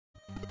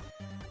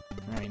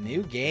my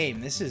new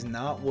game. This is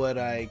not what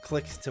I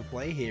clicked to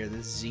play here.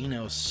 This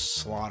Xeno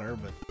Slaughter,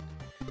 but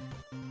for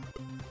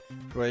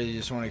players who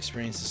just want to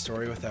experience the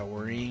story without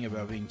worrying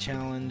about being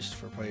challenged.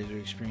 For players who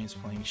experience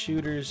playing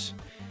shooters,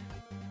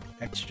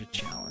 extra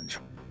challenge.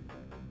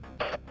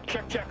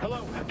 Check, check.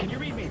 Hello. Can you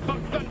read me? Buck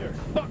Thunder.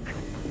 Buck.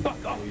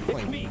 Oh,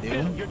 it's me,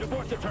 Phil, your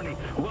divorce attorney.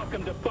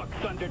 Welcome to Buck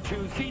Thunder 2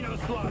 Xeno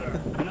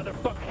Slaughter. Another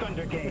Buck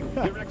Thunder game.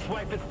 Your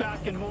ex-wife is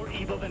back and more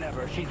evil than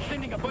ever. She's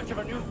sending a bunch of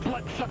her new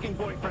blood-sucking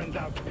boyfriends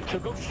out. So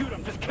go shoot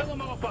them. Just kill them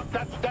all, Buck.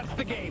 That's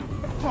the game.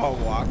 Oh,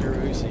 Walker,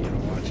 who's he gonna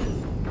watch it?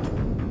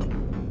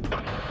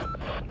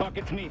 Buck,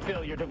 it's me,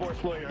 Phil, your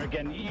divorce lawyer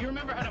again. You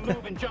remember how to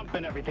move and jump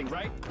and everything,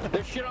 right?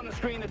 There's shit on the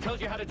screen that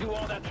tells you how to do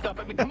all that stuff.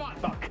 I mean, come on,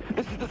 Buck.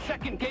 This is the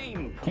second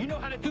game. You know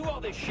how to do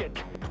all this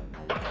shit.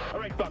 All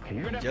right, Buck,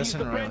 you're gonna have to use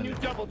the brand new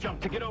double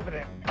jump to get over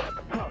there.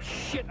 Oh,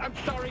 shit, I'm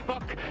sorry,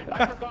 Buck.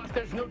 I forgot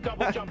there's no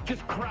double jump,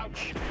 just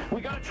crouch.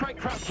 We gotta try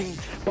crouching.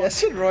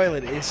 Yes, and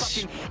Royland is...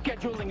 Fucking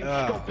scheduling and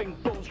scoping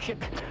bullshit.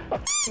 A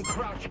fucking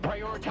crouch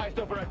prioritized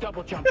over a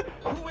double jump.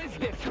 Who is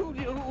this? Who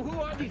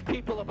are these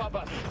people above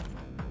us?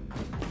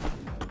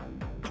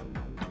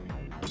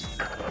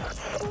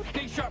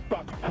 Stay sharp,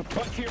 Buck. A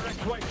bunch of your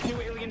ex-wife's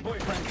new alien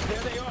boyfriends.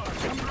 There they are.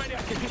 Come right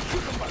at you. Just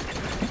shoot them, Buck.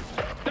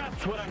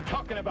 That's what I'm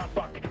talking about,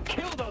 Buck.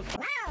 Kill those.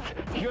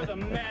 You're the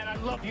man. I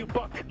love you,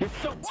 Buck. You're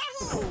so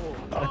cool.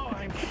 Oh,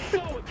 I'm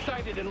so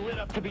excited and lit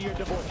up to be your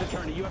divorce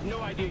attorney. You have no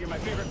idea. You're my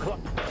favorite club.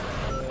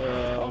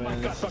 Oh my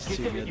God, Buck. You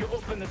did it. You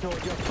opened the door.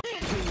 You're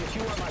genius.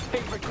 You are my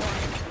favorite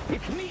client.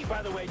 It's me,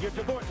 by the way, your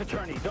divorce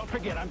attorney. Don't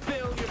forget, I'm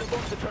Phil, your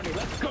divorce attorney.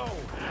 Let's go.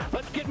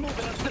 Let's get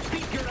moving. Let's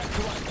defeat your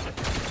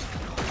ex-wife.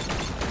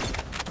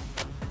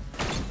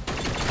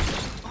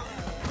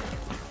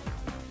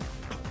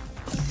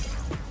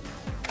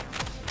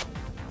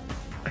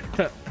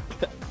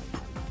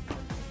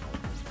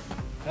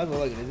 Have a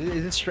look.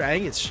 Is it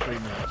streaming? It's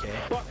streaming, okay.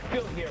 Buck,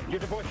 Phil here, your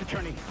divorce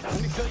attorney. Let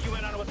me fill you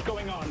in on what's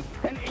going on.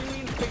 An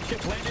alien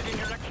spaceship landed in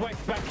your ex-wife's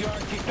backyard.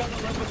 She fell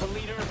in love with the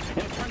leader, and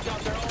it turns out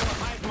they're all a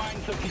hive mind,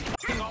 so she's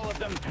f***ing all of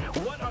them.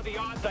 What are the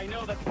odds? I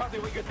know that's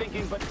probably what you're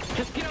thinking, but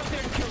just get out there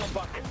and kill them,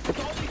 Buck. That's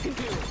all you can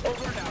do.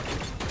 Over and out.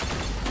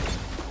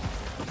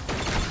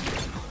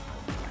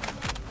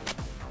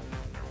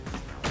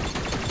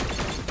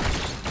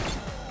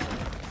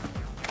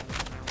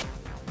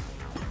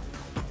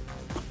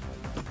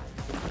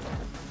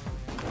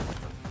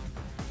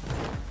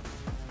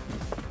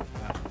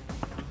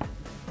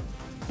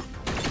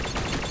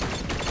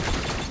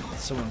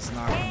 Someone's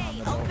knocking on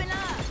the door. Open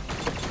up!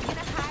 You gonna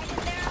hide in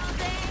there all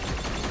day?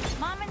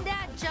 Mom and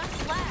Dad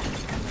just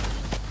left.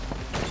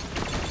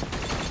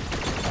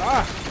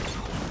 Ah!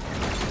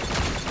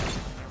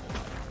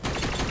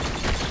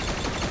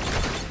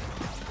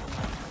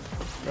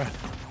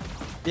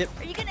 Yep.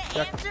 Are you gonna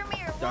answer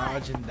me or what?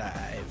 Dodge and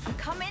dive. I'm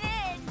coming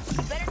in.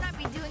 You better not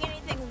be doing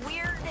anything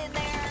weird in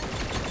there.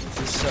 This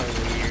is so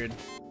weird.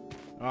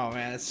 Oh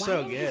man, it's so Why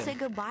didn't good. you say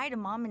goodbye to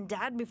Mom and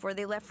Dad before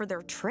they left for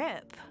their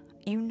trip?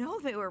 You know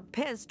they were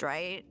pissed,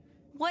 right?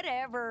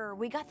 Whatever.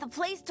 We got the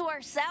place to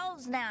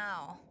ourselves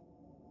now.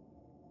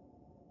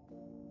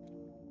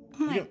 Oh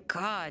my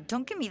God,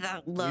 don't give me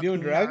that look, You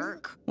doing drugs?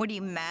 Narc. What, are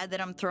you mad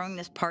that I'm throwing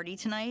this party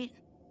tonight?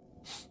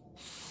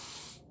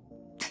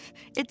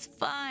 It's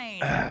fine.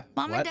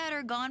 Mom what? and Dad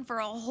are gone for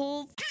a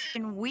whole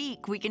f***ing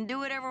week. We can do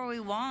whatever we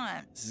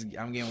want.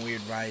 I'm getting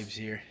weird vibes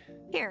here.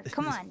 Here,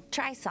 come on,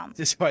 try some. Is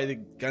this why the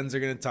guns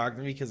are gonna talk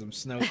to me? Because I'm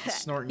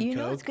snorting You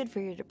coke? know it's good for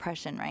your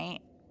depression, right?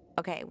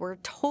 Okay, we're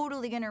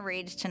totally gonna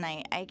rage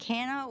tonight. I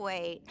cannot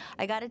wait.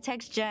 I gotta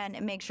text Jen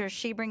and make sure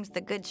she brings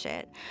the good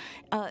shit.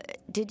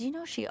 Did you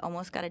know she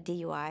almost got a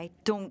DUI?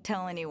 Don't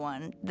tell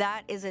anyone.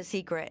 That is a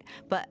secret,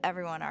 but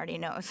everyone already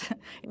knows.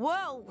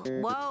 Whoa,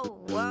 whoa,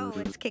 whoa,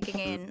 it's kicking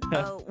in.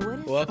 What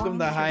is Welcome wrong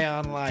to with High your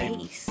on Life.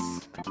 face?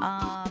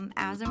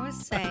 As I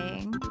was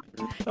saying,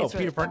 Oh, it's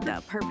really Peter fucked Parker.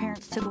 up. Her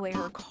parents took away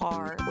her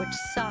car, which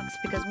sucks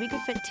because we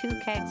could fit 2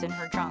 kegs in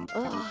her trunk.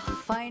 Ugh,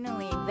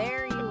 finally,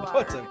 there you are.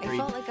 What's up, I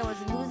creep? felt like I was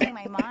losing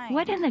my mind.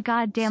 What in the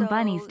goddamn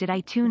bunnies did I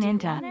tune do you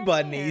into? want any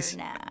Bunnies. or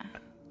Nah.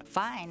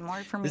 Fine,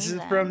 more for me. This is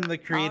then. from the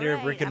creator of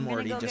All right, Rick and I'm gonna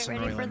Morty, go Justin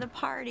get ready for Roiland. the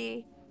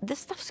party. This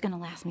stuff's gonna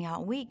last me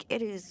all week.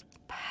 It is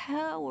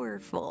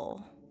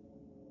powerful.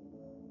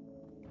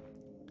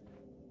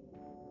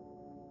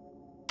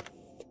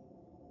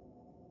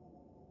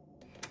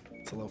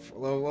 It's a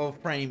little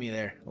framey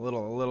there. A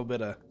little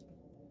bit of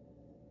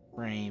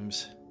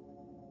frames.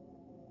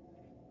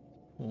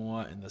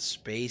 What in the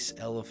space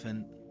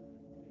elephant?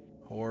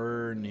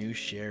 Horror, new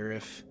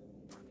sheriff.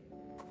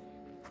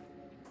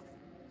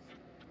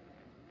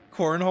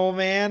 Cornhole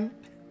man?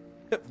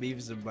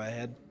 Beavis in my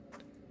head.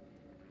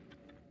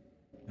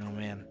 Oh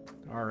man.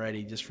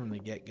 Alrighty, just from the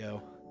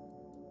get-go.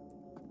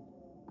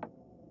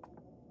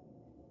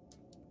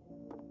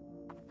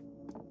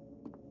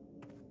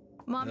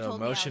 Mom The told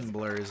me I motion was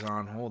blur is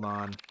on. Hold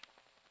on.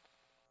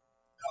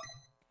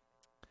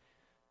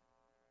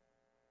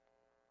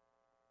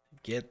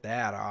 Get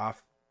that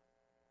off.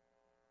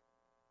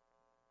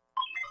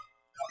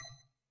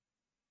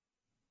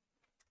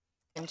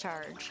 in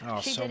charge.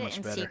 Oh, She so did it much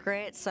in better.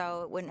 secret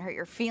so it wouldn't hurt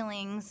your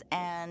feelings,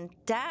 and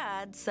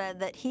Dad said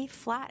that he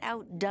flat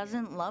out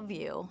doesn't love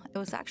you. It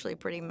was actually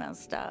pretty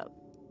messed up.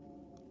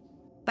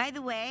 By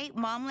the way,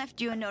 Mom left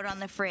you a note on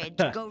the fridge.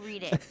 Go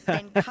read it.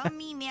 Then come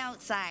meet me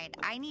outside.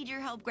 I need your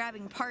help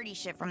grabbing party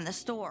shit from the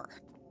store.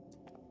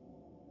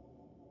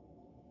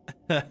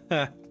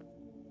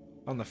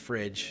 On the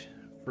fridge.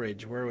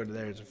 Fridge. Where would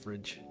there's a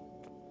fridge?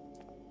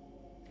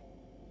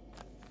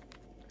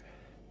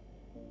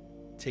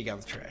 Take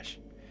out the trash.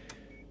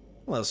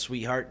 Well,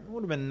 sweetheart, it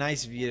would have been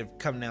nice if you'd have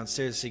come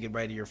downstairs to say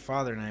goodbye to your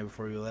father and I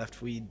before we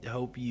left. We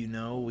hope you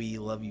know we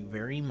love you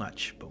very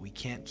much, but we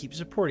can't keep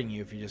supporting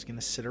you if you're just going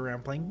to sit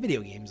around playing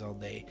video games all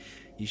day.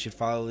 You should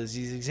follow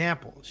Lizzie's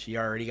example. She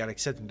already got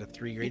accepted to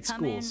 3 great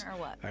schools. Or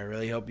what? I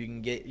really hope you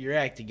can get your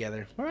act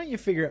together. Why don't you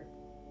figure out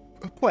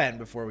a plan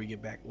before we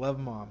get back? Love,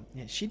 Mom.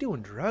 Yeah, she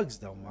doing drugs,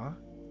 though, Ma.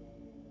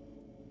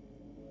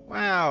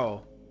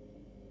 Wow.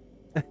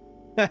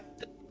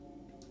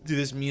 Dude,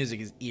 this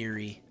music is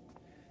eerie.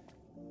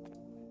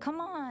 Come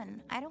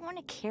on, I don't want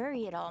to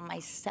carry it all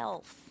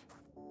myself.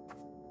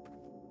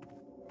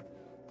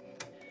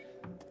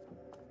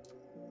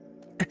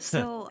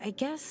 So, I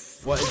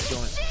guess... What is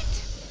going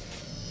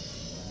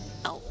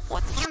Oh,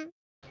 what the...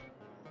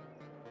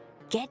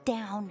 Get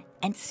down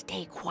and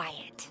stay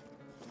quiet.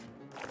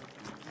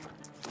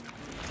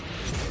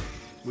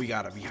 We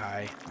gotta be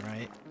high,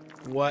 right?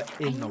 What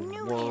in the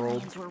knew world?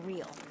 aliens were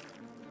real.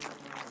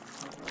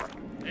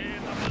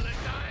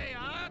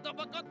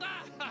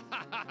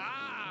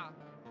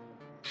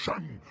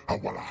 Shan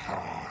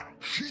awalaha,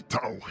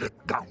 shitao het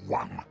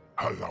gawang,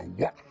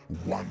 halawa,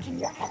 wan Can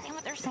you wa. understand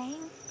what they're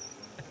saying?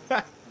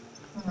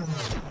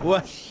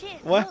 What?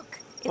 Shit, What? look,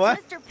 it's What?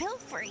 Mr.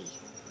 Pilfrey.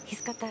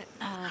 He's got that,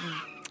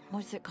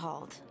 what's it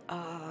called?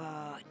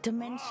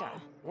 Dementia.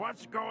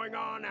 What's going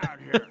on out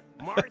here?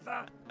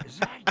 Martha, is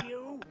that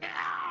you?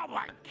 Oh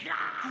my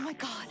god! Oh my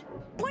god,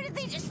 what did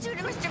they just do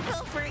to Mr.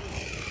 Pilfrey?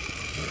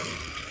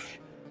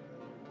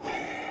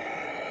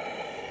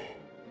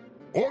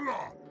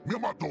 Hola,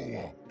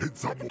 miamatoa,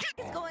 it's a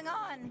What's going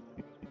on?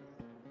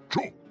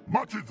 cho,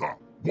 machiza,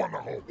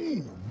 wanaho,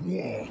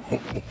 wo,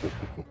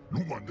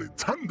 lumande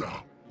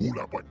tanda,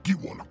 ula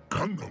bakiwa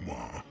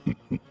kanama.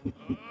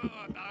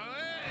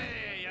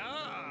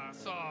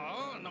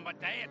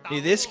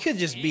 Dude, this could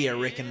just be a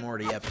Rick and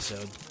Morty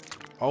episode.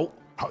 Oh,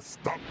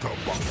 Hastata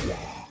bakwa.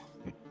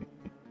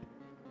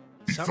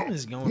 something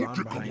is going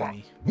on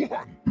behind me.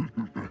 One.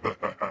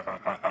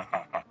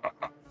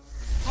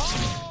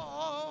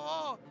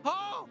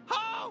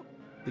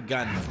 The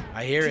gun.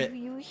 I hear it. Do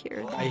you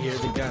hear that? I hear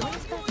the gun. What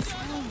is that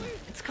sound?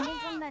 It's coming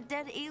from that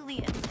dead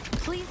alien.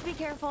 Please be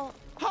careful.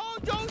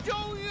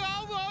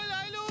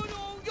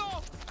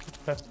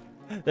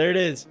 There it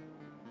is.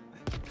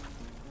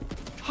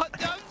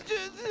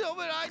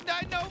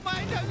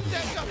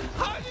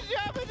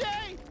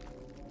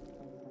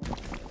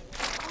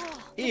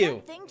 Did Ew.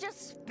 that thing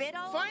just spit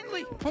all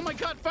Finally! over you? Oh my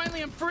god,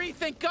 finally I'm free,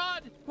 thank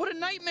god! What a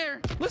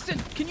nightmare! Listen,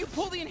 can you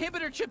pull the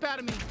inhibitor chip out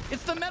of me?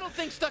 It's the metal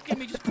thing stuck in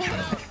me, just pull it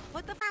out!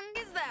 What the f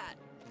is that?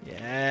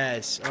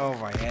 Yes. Oh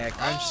my heck.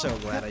 I'm so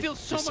glad That I feels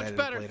so decided much to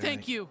better, play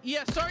thank tonight. you.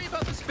 Yeah, sorry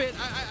about the spit.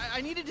 I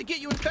needed to get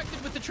you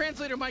infected with the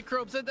translator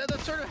microbes.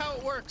 That's sort of how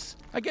it works.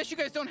 I guess you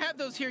guys don't have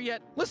those here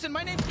yet. Listen,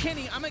 my name's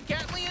Kenny. I'm a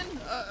Gatlian.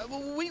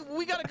 We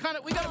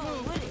gotta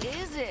move. What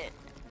is it?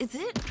 Is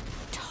it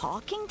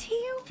talking to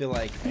you? I feel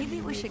like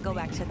Maybe we should go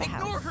back to the Ignore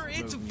house. her.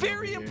 It's Move me very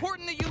over here.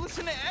 important that you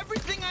listen to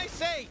everything I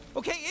say.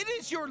 Okay, it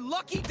is your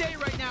lucky day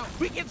right now.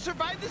 We can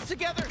survive this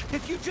together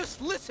if you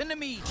just listen to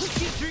me.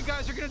 These three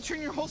guys are gonna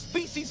turn your whole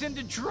species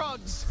into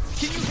drugs.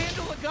 Can you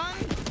handle a gun?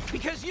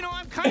 Because, you know,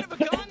 I'm kind of a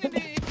gun, and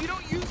if you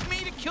don't use me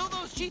to kill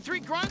those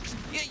G3 grunts,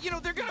 you know,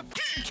 they're gonna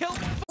kill.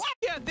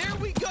 Yeah, there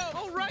we go.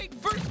 All right,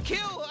 first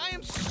kill. I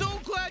am so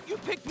glad you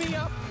picked me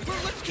up.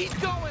 Well, let's keep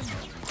going.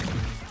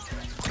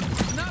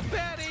 Not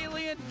bad,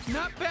 alien.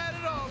 Not bad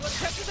at all. Let's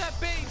head to that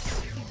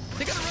base.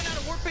 They gotta run out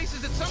of warp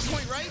bases at some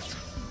point, right?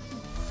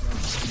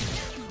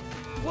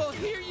 Well,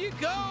 here you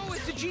go.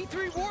 It's a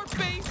G3 warp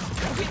base.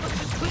 Okay, let's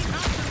just clean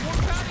house and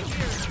warp out of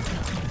here.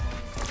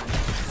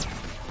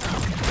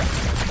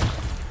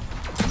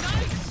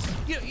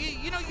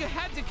 Nice. You know, you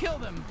had to kill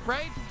them,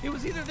 right? It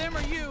was either them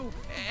or you,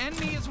 and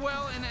me as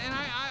well. And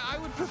I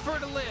would prefer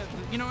to live.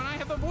 You know, and I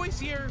have a voice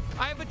here.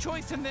 I have a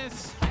choice in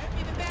this. I hope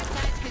you've been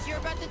baptized because you're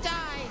about to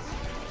die.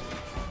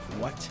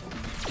 What?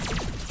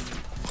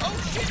 Oh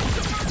shit, it's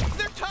a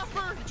they're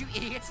tougher! You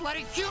idiots, let a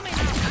human out!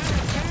 I'm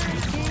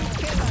a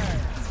turnkey killer!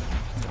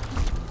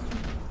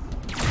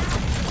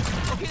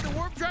 Okay, the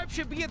warp drive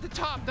should be at the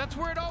top. That's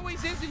where it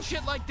always is in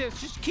shit like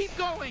this. Just keep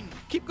going.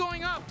 Keep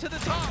going up to the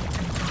top.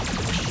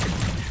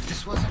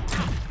 This wasn't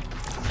top.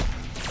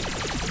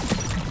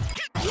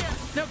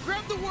 Yes! Now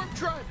grab the warp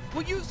drive.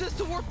 We'll use this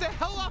to warp the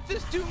hell off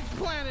this doomed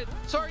planet.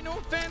 Sorry, no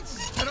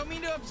offense. I don't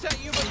mean to upset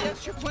you, but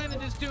yes, your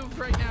planet is doomed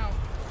right now.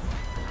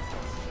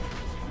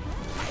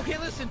 Okay,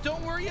 listen,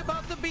 don't worry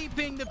about the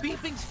beeping. The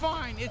beeping's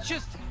fine.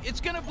 It's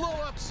gonna blow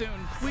up soon.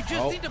 We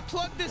just need to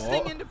plug this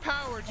thing into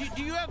power.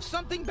 Do you have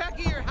something back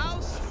at your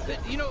house?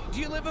 That, do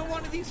you live in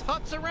one of these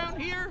huts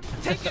around here?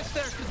 Take us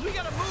there, because we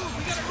gotta move.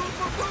 We gotta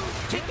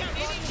move. Take out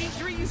any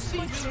G3 you see.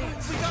 We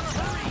gotta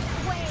hurry.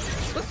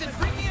 Wait. Listen,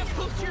 bring me up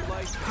close to your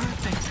lights.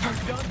 Perfect.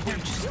 There,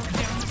 just look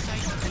down the sight.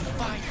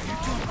 Fine.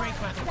 You're doing great,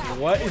 by the way.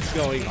 What is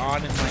going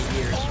on in my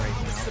ears right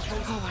now?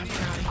 Oh, I'm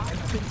proud of you.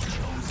 I've been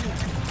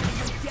chosen.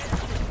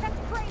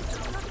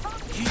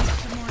 Do you need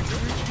some more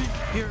encouragement?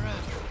 Here,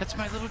 that's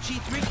my little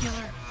G3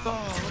 killer.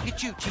 Oh, look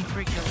at you,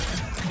 G3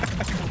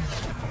 killer.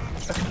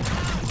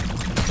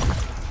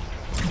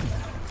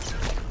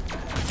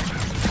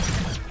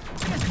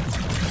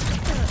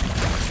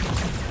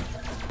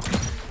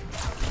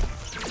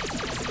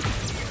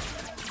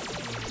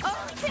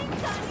 Oh, thank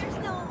God you're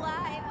still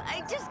alive.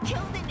 I just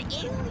killed an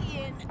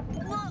alien.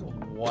 Look.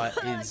 What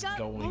is I got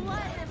going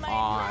blood in my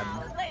on?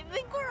 mouth. I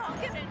think we're all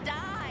gonna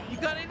die. You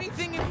got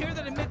anything in here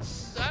that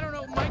emits, I don't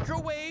know,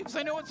 microwaves?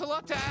 I know it's a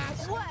lot to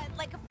ask. What?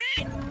 Like a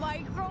f***ing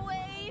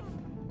microwave?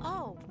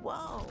 Oh,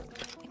 whoa.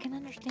 I can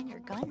understand your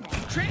gun now.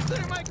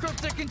 Translator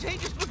microbes, they're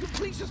contagious, but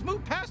please just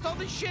move past all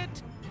this shit.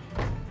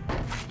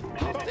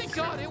 Oh, thank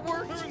God, it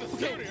worked.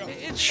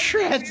 Okay,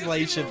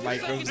 Translation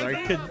microbes are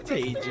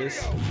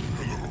contagious.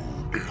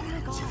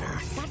 Aliens of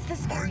Earth.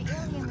 That's the My scary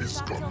alien name we is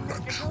saw kill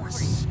Mr.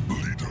 Gonatris,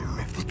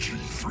 leader of the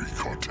G3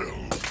 cartel.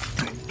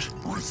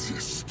 Don't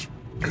resist.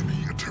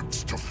 Any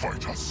attempts to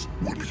fight us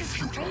would be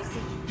futile. crazy.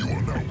 You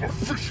are now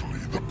officially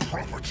the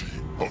property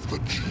of the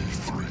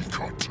G3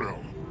 cartel.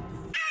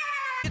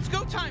 it's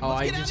go time. Oh,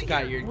 Let's I get just out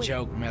got of here. your Wait,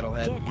 joke,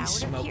 Metalhead. get You out of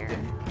smoked here.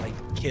 him,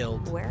 like,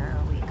 killed. Where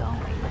are we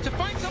going? To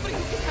find somebody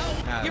who can help.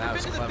 Ah, You that ever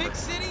was been to the clever. big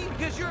city?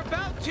 Because you're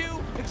about to,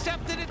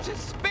 except that it's a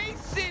space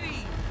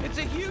city. It's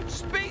a huge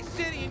space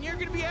city, and you're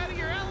gonna be out of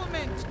your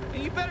element.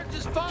 And you better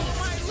just follow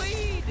my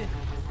lead.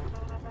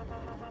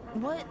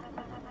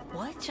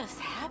 What just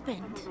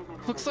happened?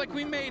 Looks like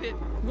we made it.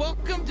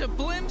 Welcome to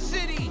Blim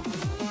City.